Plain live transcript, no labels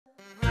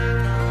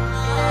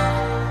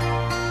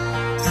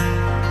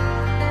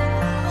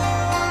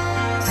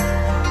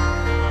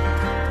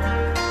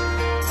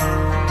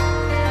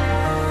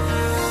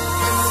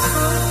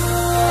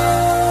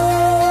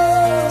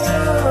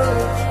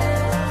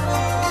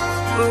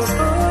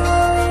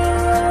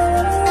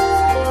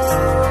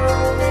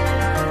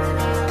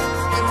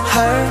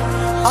हर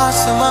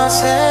आसमां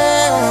से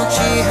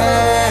ऊंची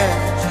है,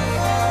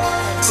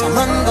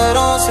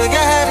 समंदरों से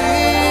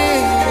गहरी,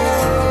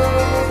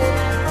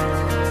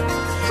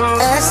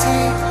 ऐसी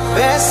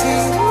वैसी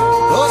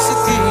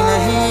दोस्ती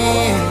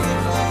नहीं,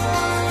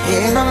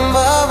 ये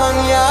नंबर 1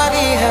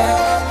 यारी है,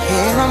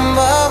 ये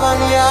नंबर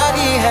 1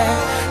 यारी है,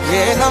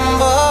 ये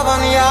नंबर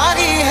 1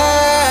 यारी है।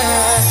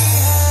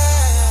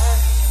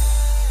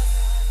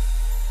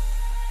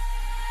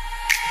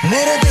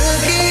 मेरे दिल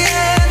की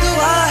ये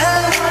दुआ है,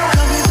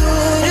 कभी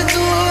दूर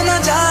तू न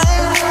जाए,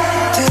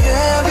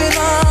 तेरे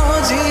बिना हो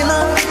जीना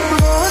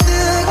वो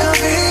दिल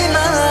कभी न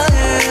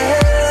आए।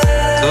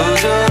 तू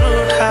जो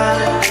रूठा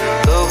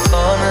तो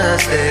कौन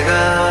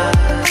हंसेगा,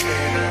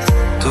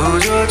 तू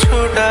जो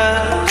छूटा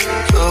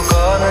तो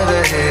कौन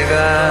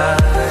रहेगा।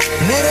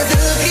 मेरे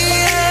दिल की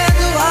ये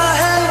दुआ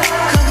है,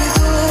 कभी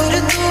दूर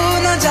तू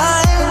न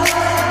जाए,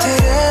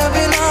 तेरे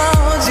बिना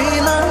हो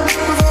जीना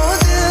वो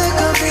दिल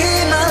कभी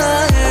न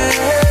आए।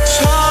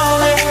 छाँव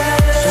में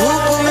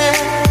धूप में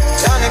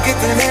जाने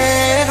कितने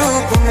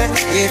रूप में,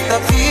 ये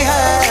तभी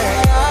है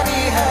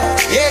यारी है,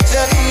 ये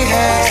चली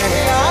है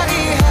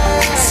यारी है।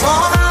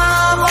 सोना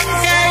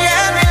बनके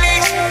ये मिली,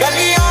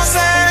 गलियों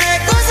से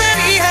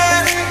गुजरी है,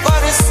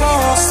 बरसों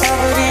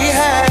सबरी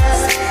है,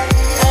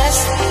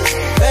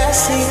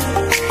 ऐसी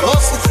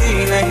दोस्ती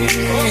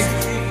नहीं,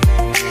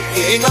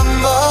 ये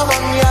नंबर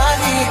 1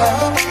 यारी है,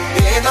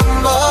 ये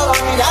नंबर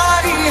 1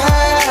 यारी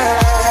है।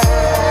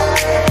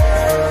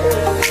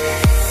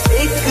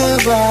 एक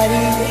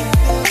बारी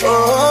ओ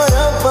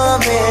रब्बा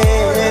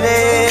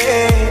मेरे,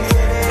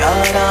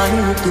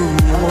 यारानी तू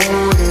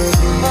मोरे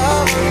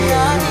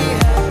यारी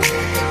है,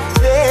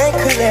 देख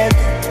ले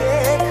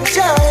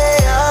चाहे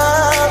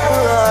आप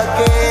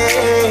आके,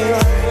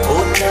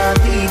 होता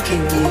भी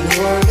किन्हीं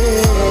होने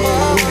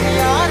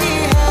यारी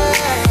है।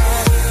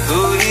 तू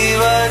ही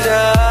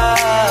वजह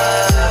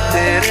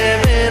तेरे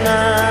बिना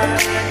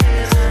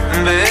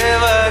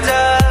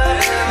बेवजह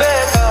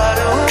बेकार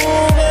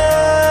हूँ मैं,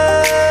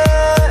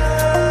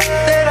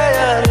 तेरा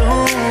यार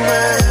हूँ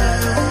मैं,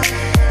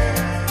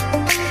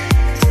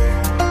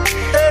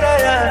 तेरा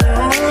यार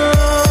हूँ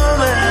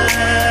मैं।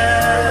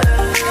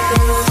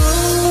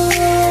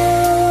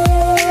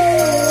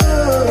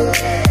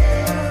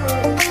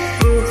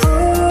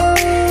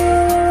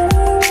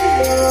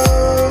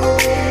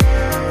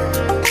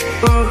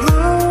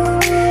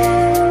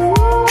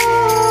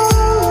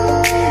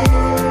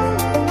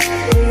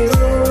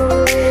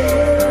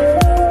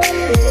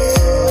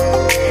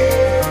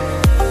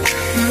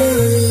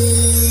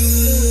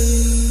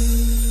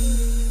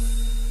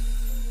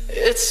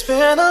 It's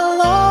been a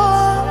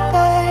long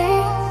day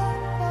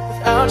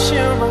without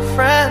you, my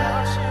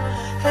friend,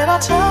 and I'll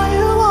tell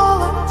you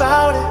all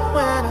about it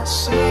when I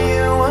see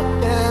you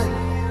again.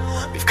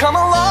 We've come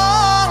a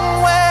long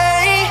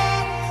way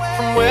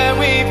from where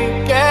we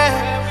began.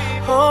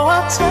 Oh,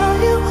 I'll tell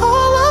you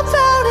all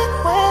about it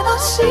when I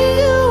see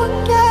you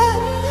again,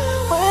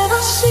 when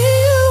I see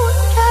you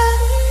again.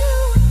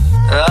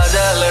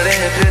 आजा लड़े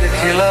फिर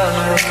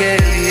खिलौनों के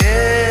लिए,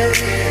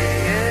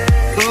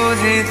 तू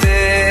जीते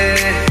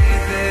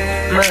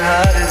मैं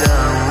हार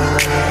जाऊं।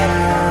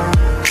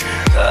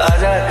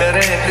 आजा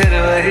करें फिर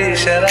वही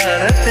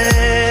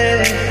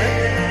शरारतें,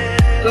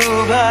 तू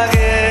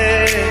भागे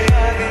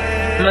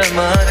मैं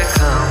मार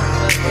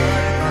खाऊं।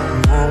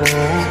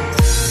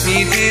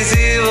 मीठी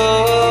सी वो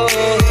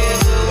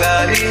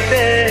गाली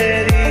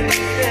तेरी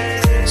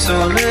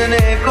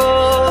सुनने को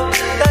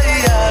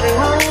तैयार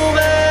हूँ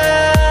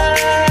मैं,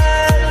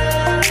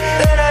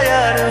 तेरा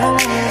यार हूँ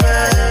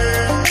मैं,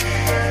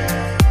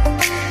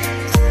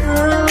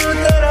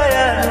 तेरा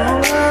यार हूँ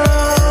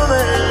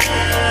मैं।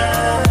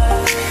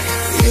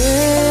 ये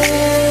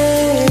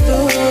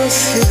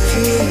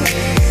दोस्ती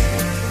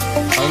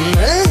हम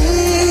नहीं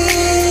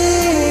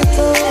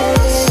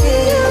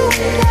तोड़ेंगे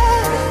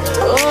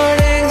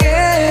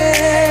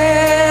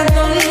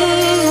तुम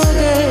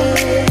मगर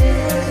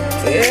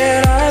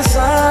तेरा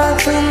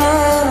साथ ना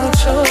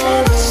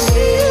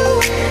छोड़ेंगे,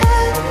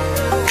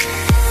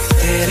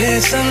 तेरे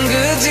संग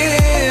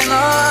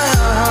जीना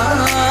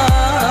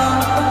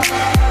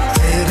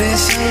तेरे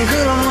संग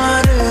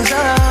मर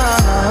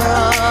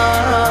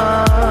जाना,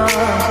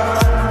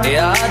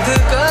 याद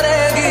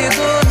करेगी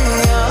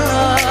दुनिया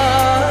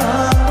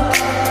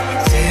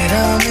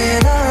तेरा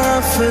मेरा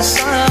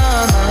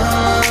अफसाना।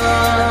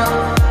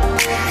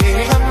 ये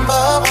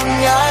नंबर 1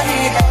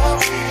 यारी है,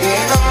 ये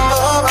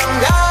नंबर 1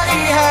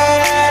 यारी है,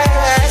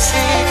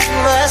 ऐसी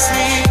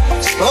वैसी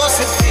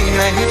दोस्ती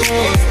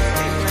नहीं,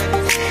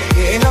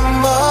 ये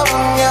नंबर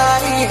 1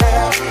 यारी है,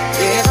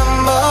 ये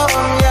नंबर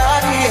 1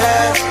 यारी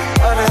है।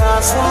 और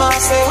आसमां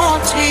से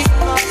ऊंची,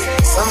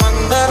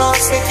 समंदरों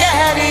से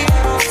गहरी,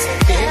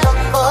 ये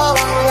नंबर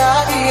 1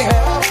 यारी है,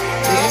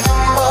 ये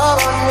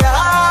नंबर 1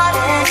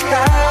 यारी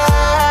है।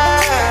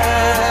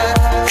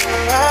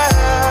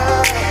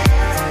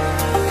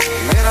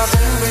 मेरा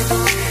दिल भी तू,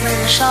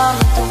 मेरी शाम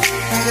तू,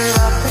 मेरे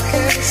रात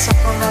के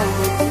सपनों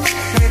में तू,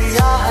 मेरी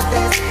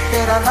यादें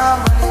तेरा तेरा नाम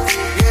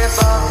ये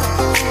बात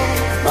तू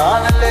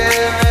मान ले,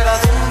 मेरा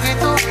दिन भी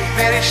तू,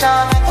 मेरी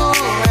शाम तू,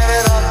 मेरे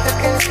रात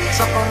के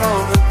सपनों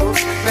में तू,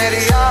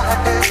 मेरी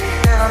आहट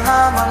तेरा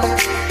नाम ले,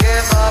 ये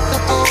बात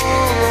तू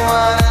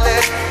मान ले।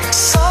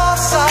 100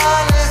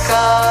 साल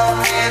का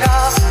मेरा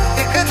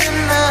एक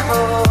दिन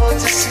हो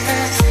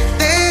जिसमें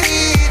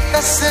तेरी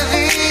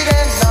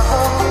तस्वीरें न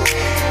हो।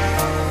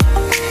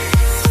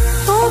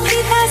 वो भी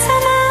था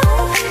समा,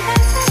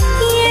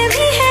 ये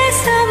भी है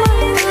समा,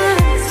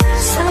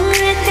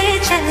 समझते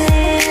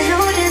चले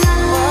जोड़ना।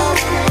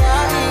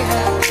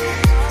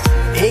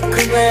 एक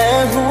मैं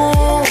हूँ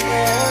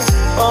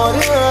और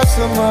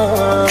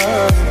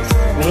आसमान,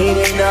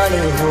 मेरे नाल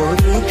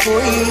होरी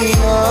कोई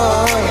ना।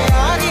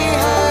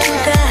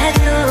 टूटा है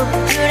तो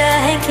जुड़ा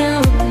है क्यों,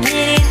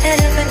 मेरी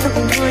तरफ तू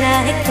जुड़ा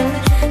है क्यों।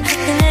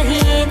 हक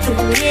नहीं तू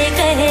ये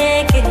कहे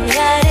कि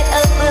यार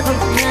अब हम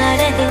ना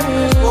रहे।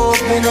 ओ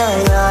बिना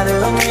यार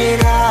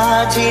मेरा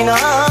जीना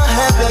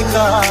है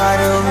बेकार,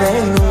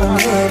 मैनू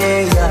मेरे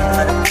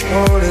यार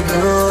छोड़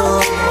दो।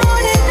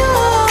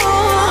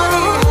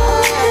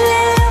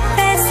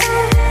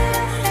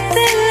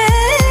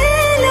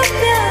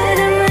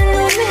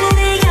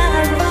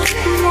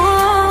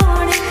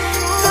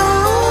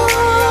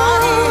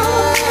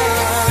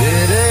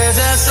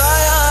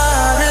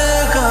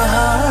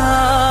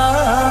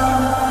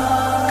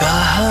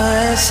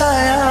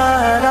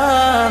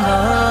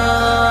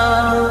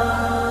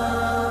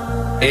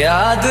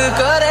 याद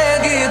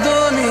करेगी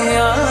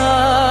दुनिया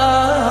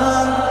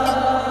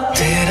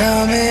तेरा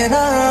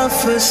मेरा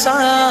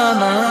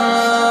अफसाना।